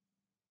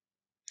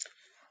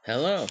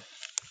Hello,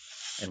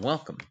 and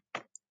welcome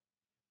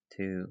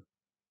to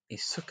a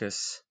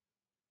Succos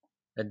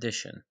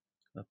edition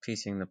of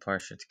Piecing the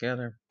Parsha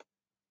Together.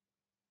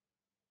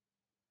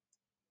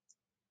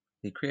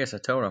 The Kriyas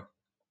Torah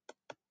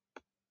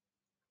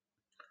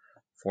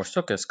for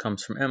Succos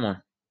comes from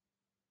Emor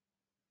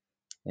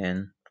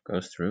and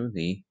goes through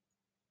the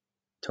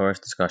Torah's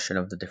discussion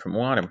of the different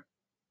Moadim.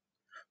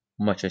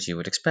 Much as you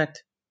would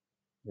expect,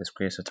 this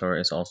Kriyas Torah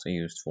is also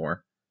used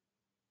for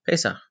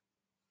Pesach.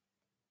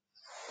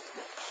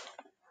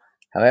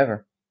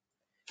 However,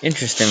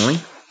 interestingly,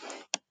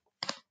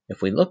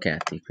 if we look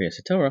at the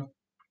Kriyas Torah,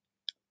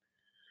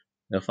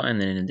 you'll find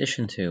that in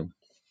addition to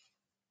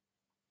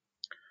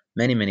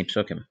many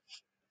psukim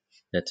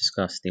that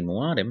discuss the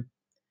Moadim,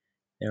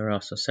 there are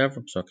also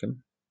several psukim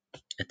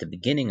at the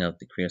beginning of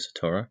the Kriyas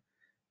Torah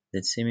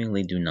that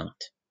seemingly do not.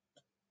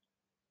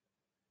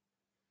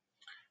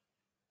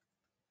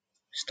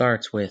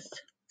 Starts with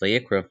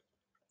Vayikra,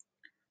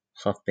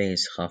 Chaf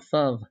Beis Chaf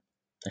Vav.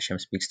 Hashem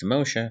speaks to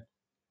Moshe,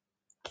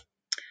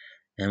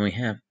 and we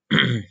have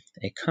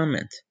a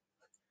comment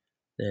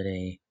that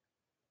a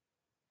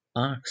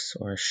ox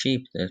or a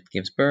sheep that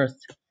gives birth,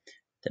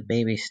 the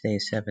baby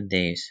stays 7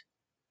 days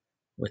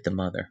with the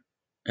mother,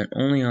 and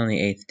only on the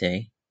 8th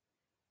day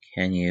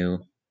can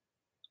you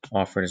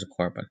offer it as a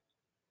korban.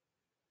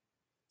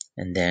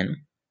 And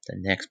then the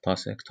next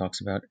pasuk talks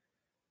about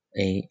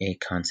a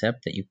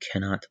concept that you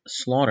cannot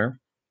slaughter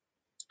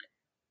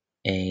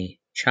a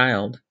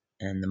child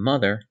and the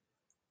mother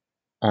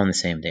on the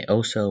same day.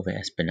 Oso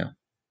ve'espino.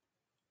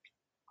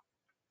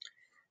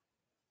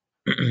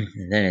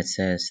 And then it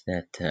says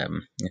that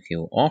if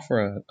you offer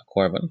a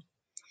korban,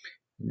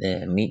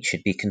 the meat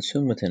should be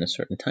consumed within a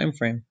certain time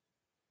frame,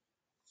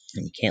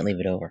 and you can't leave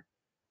it over.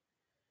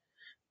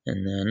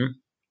 And then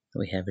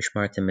we have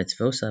Vishmarta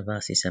mitzvos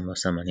avasi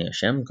semosamani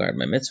Hashem, guard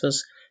my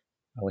mitzvahs.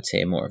 I would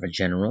say more of a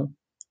general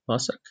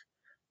pasuk.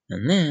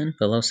 And then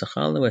velo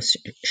sachalu es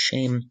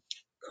shem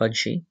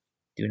kodshi,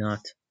 do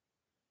not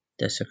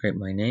desecrate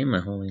my name, my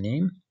holy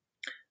name.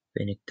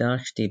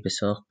 V'nikdashti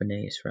b'soch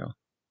b'nei Yisrael,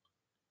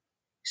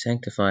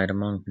 sanctified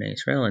among b'nei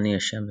Yisrael. Ani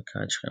Hashem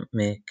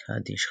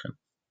mekadishchem,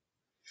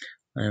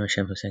 I am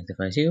Hashem who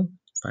sanctifies you.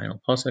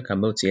 Final pasuk.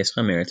 Hamotzi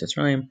eschem eretz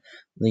Mitzrayim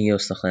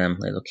liyos lachem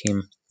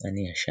le'elokim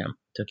ani Hashem.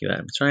 Took you out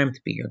of Mitzrayim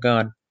to be your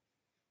God.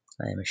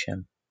 I am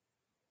Hashem.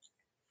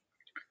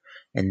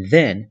 And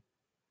then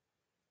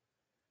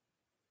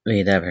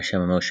v'yidav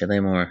Hashem Moshe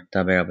lemor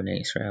daber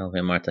b'nei Yisrael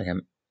v'amar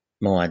lehem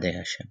moadei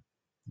Hashem.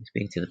 You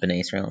speak to the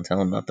b'nei Yisrael and tell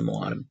them about the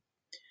Moadim.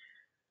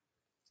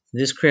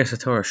 This Kriyas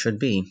Torah should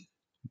be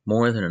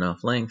more than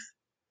enough length,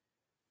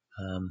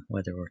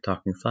 whether we're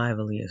talking 5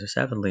 aliyahs or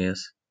 7 aliyahs.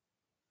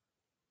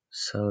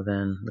 So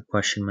then the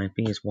question might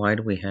be is, why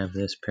do we have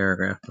this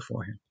paragraph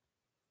beforehand?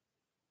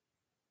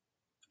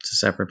 It's a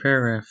separate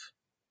paragraph,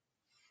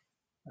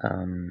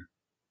 and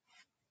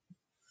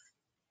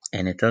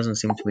it doesn't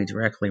seem to be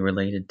directly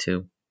related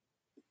to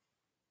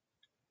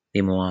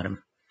the Moadim.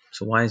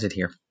 So why is it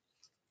here?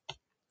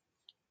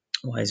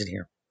 Why is it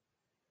here?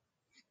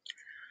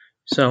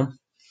 So,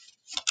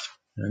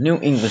 a New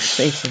English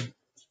Sefer,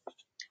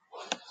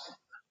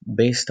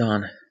 based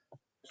on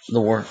the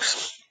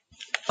works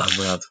of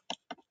Rav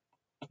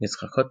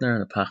Yitzchak Hutner,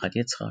 the Pachat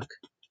Yitzchak,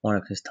 one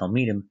of his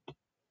Talmidim,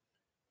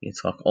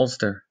 Yitzchak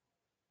Ulster,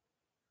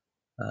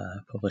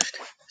 published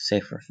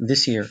Sefer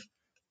this year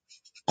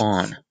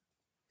on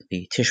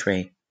the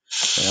Tishrei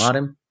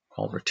Moadim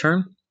called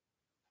Return.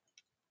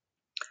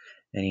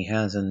 And he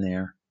has in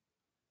there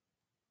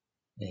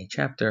a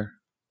chapter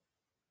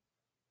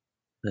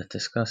that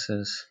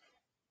discusses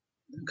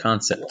the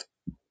concept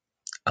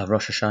of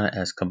Rosh Hashanah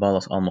as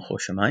Kabbalas al Malchut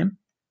Shamayim,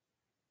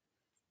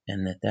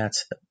 and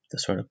that's the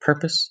sort of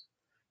purpose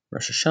of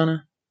Rosh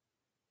Hashanah,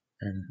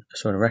 and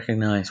sort of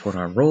recognize what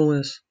our role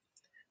is,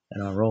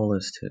 and our role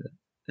is to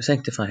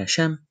sanctify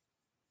Hashem,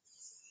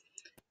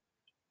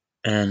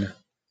 and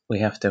we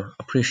have to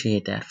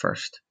appreciate that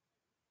first.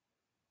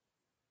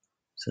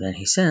 So then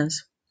he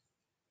says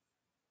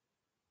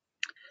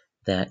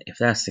that if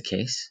that's the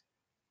case,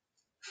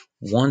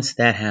 once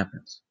that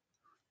happens,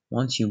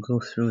 once you go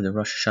through the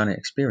Rosh Hashanah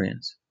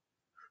experience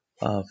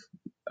of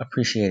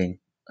appreciating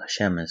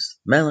Hashem as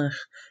Melech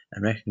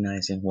and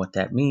recognizing what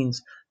that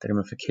means, the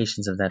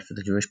ramifications of that for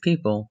the Jewish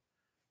people,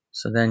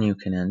 so then you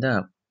can end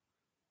up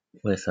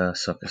with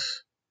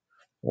Succos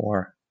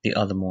or the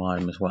other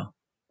Moadim as well.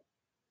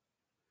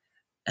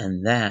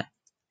 And that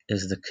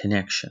is the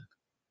connection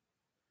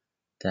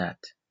that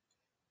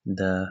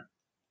the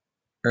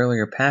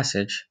earlier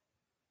passage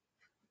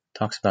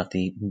talks about,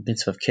 the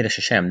mitzvah of Kiddush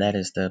Hashem. That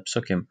is the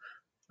psukim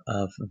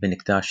of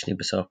V'nikdashti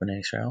b'soch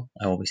b'nei Yisrael,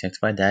 I will be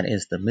sanctified. That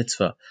is the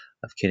mitzvah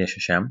of Kiddush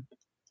Hashem.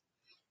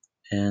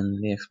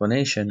 And the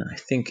explanation, I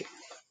think,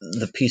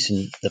 the piece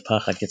in the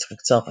Pachat Yitzchak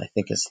itself, I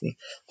think, is the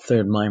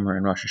third mimer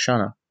in Rosh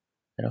Hashanah.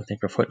 I don't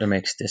think Rav Hutner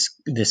makes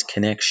this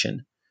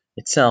connection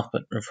itself,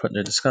 but Rav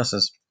Hutner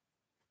discusses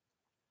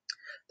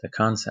the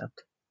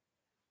concept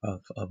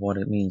of what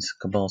it means,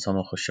 Kabbalas al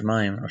Malchut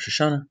Shamayim, Rosh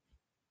Hashanah,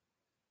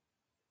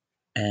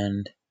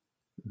 and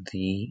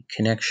the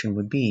connection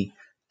would be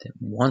that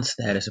once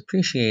that is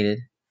appreciated,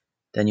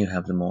 then you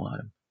have the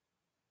Moadim.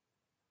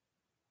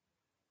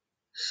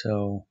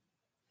 So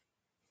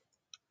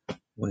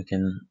we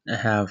can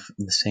have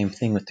the same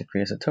thing with the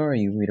Kriyas Torah.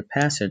 You read a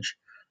passage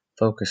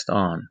focused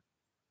on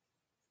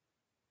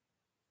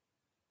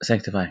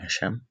sanctifying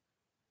Hashem,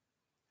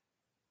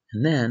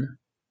 and then,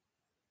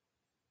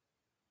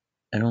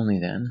 and only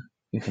then,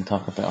 you can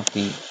talk about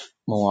the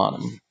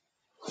Moadim.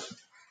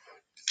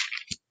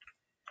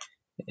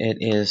 It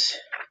is,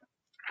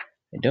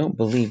 I don't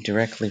believe,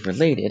 directly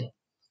related,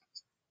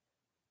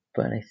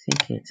 but I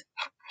think it's,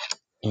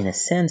 in a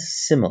sense,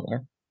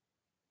 similar.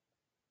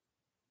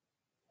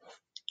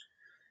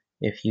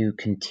 If you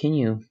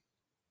continue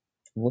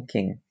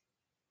looking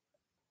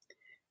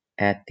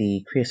at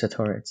the Kriyas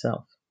Torah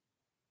itself,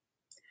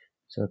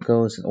 so it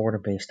goes in order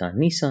based on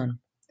Nisan.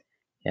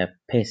 You have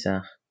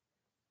Pesach,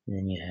 and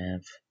then you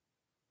have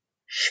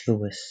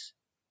Succos,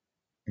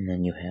 and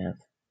then you have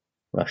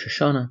Rosh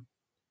Hashanah,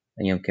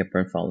 and Yom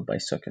Kippur, followed by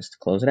Succos to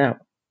close it out.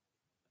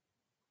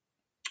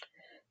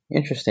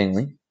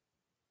 Interestingly,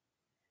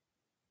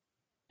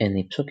 in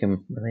the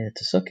Psukim related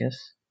to Succos,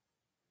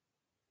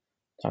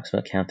 talks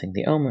about counting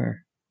the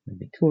Omer, the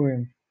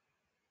Bikurim,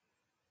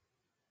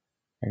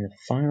 and the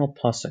final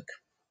pasuk,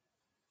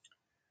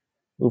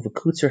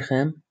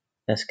 Uvekutzerchem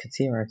es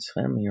katzir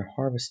artzchem, you're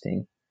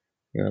harvesting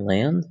your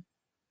land.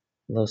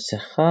 Lo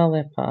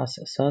sechale pas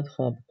sadcha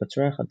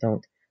b'kutzrecha,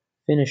 don't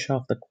finish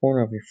off the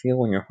corner of your field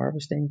when you're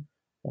harvesting.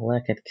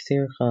 Leket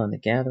ktircha, and the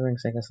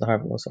gatherings, I guess the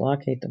harvest. Lo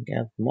salakate, don't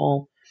gather them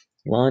all.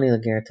 Lani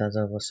lager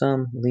tazov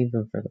osam, leave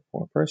them for the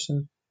poor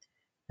person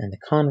and the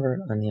convert.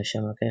 Ani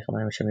Hashem Elokecha,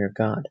 I am Hashem your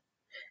God.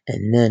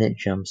 And then it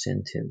jumps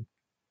into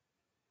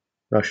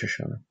Rosh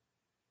Hashanah.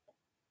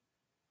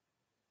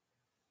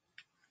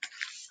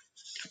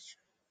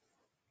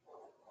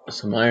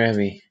 So my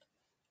Rebbe,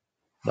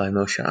 by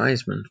Moshe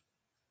Eisman,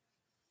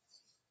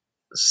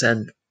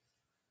 said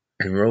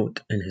and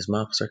wrote in his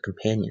Machzor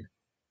Companion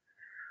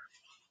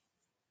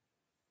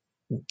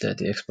that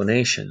the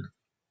explanation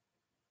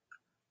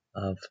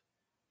of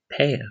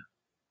Peah,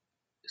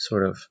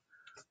 sort of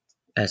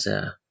as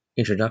a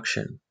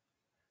introduction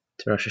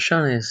to Rosh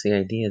Hashanah, is the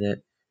idea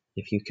that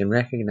if you can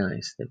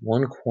recognize that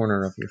one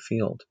corner of your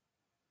field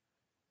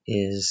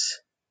is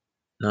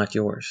not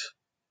yours,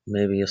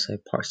 maybe you'll say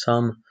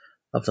some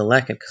of the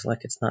leket, because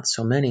leket's not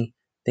so many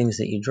things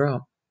that you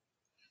drop,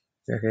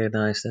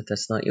 recognize that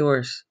that's not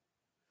yours,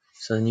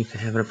 so then you can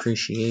have an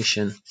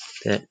appreciation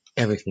that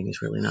everything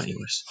is really not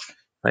yours.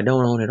 If I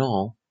don't own it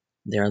all,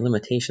 there are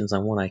limitations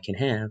on what I can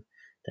have,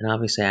 then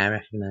obviously I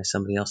recognize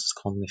somebody else is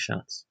calling the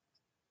shots.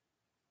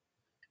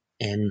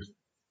 And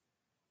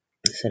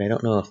I said, I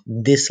don't know if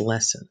this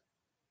lesson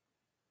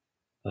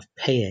of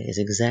Peah is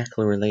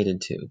exactly related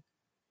to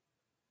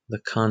the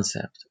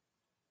concept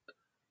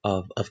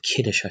of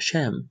Kiddush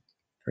Hashem,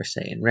 per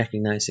se, and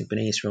recognizing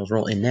Bnei Israel's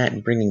role in that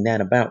and bringing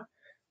that about,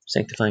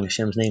 sanctifying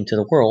Hashem's name to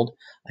the world.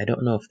 I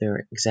don't know if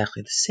they're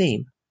exactly the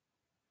same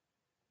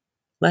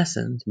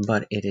lessons,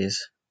 but it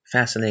is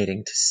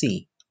fascinating to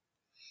see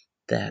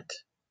that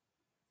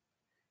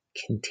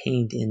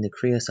contained in the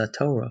Kriyas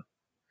Torah,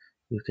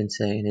 you can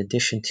say, in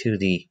addition to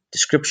the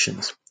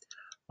descriptions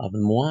of the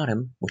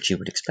Moadim, which you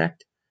would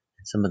expect,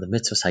 and some of the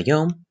mitzvahs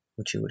Hayom,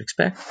 which you would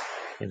expect,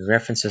 and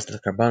references to the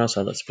Karbanos,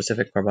 although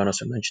specific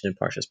Karbanos are mentioned in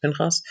Parshas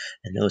Pinchas,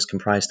 and those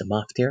comprise the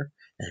Maftir,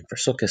 and for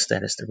Sukkot,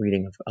 that is the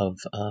reading of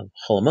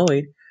Chol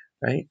Hamoed,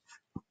 right?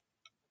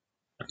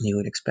 You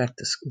would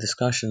expect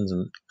discussions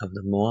of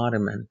the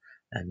Moadim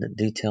and the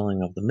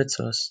detailing of the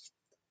mitzvahs,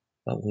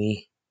 but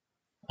we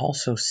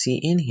also see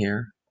in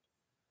here,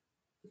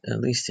 at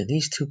least in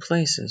these two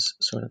places,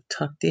 sort of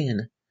tucked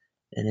in,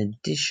 an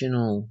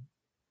additional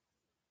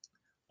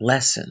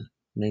lesson,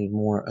 maybe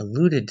more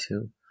alluded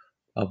to,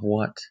 of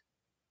what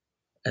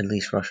at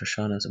least Rosh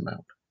Hashanah is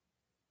about.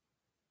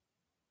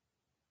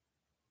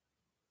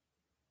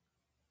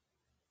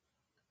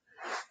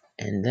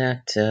 And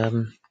that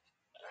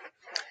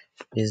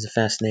is a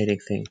fascinating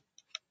thing.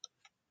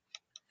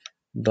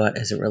 But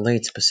as it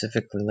relates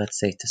specifically, let's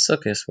say, to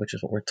Sukkot, which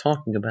is what we're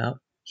talking about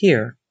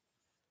here,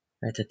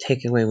 right, the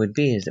takeaway would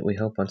be is that we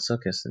hope on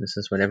Sukkot, and this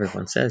is what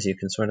everyone says, you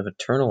can sort of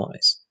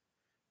eternalize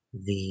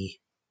the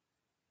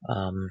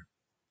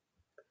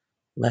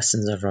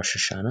lessons of Rosh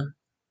Hashanah,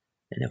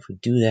 and if we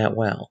do that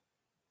well,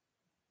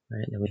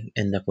 right, then we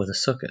end up with a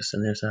Sukkot.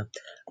 And there's a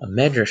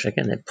medrash,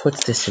 again, that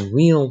puts this in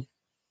real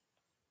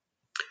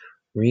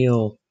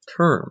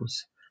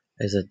terms,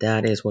 is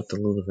that is what the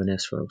lulav and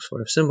esrog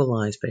sort of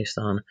symbolize, based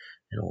on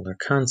an older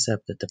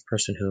concept that the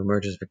person who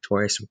emerges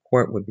victorious from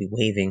court would be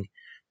waving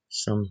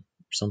some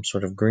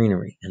sort of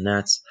greenery, and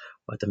that's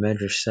what the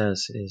medrash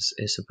says is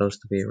supposed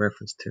to be a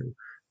reference to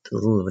the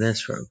lulav and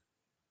esrog.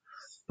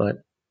 But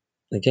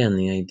again,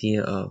 the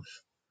idea of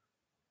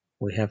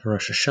we have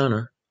Rosh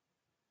Hashanah,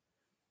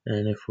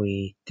 and if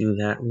we do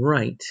that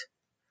right,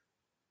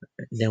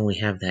 then we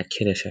have that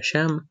Kiddush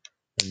Hashem,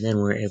 and then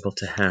we're able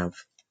to have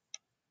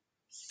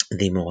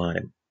the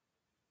Moadim.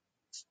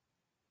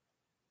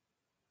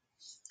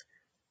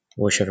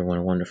 Wish everyone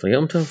a wonderful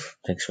Yom Tov.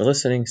 Thanks for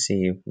listening. See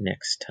you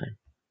next time.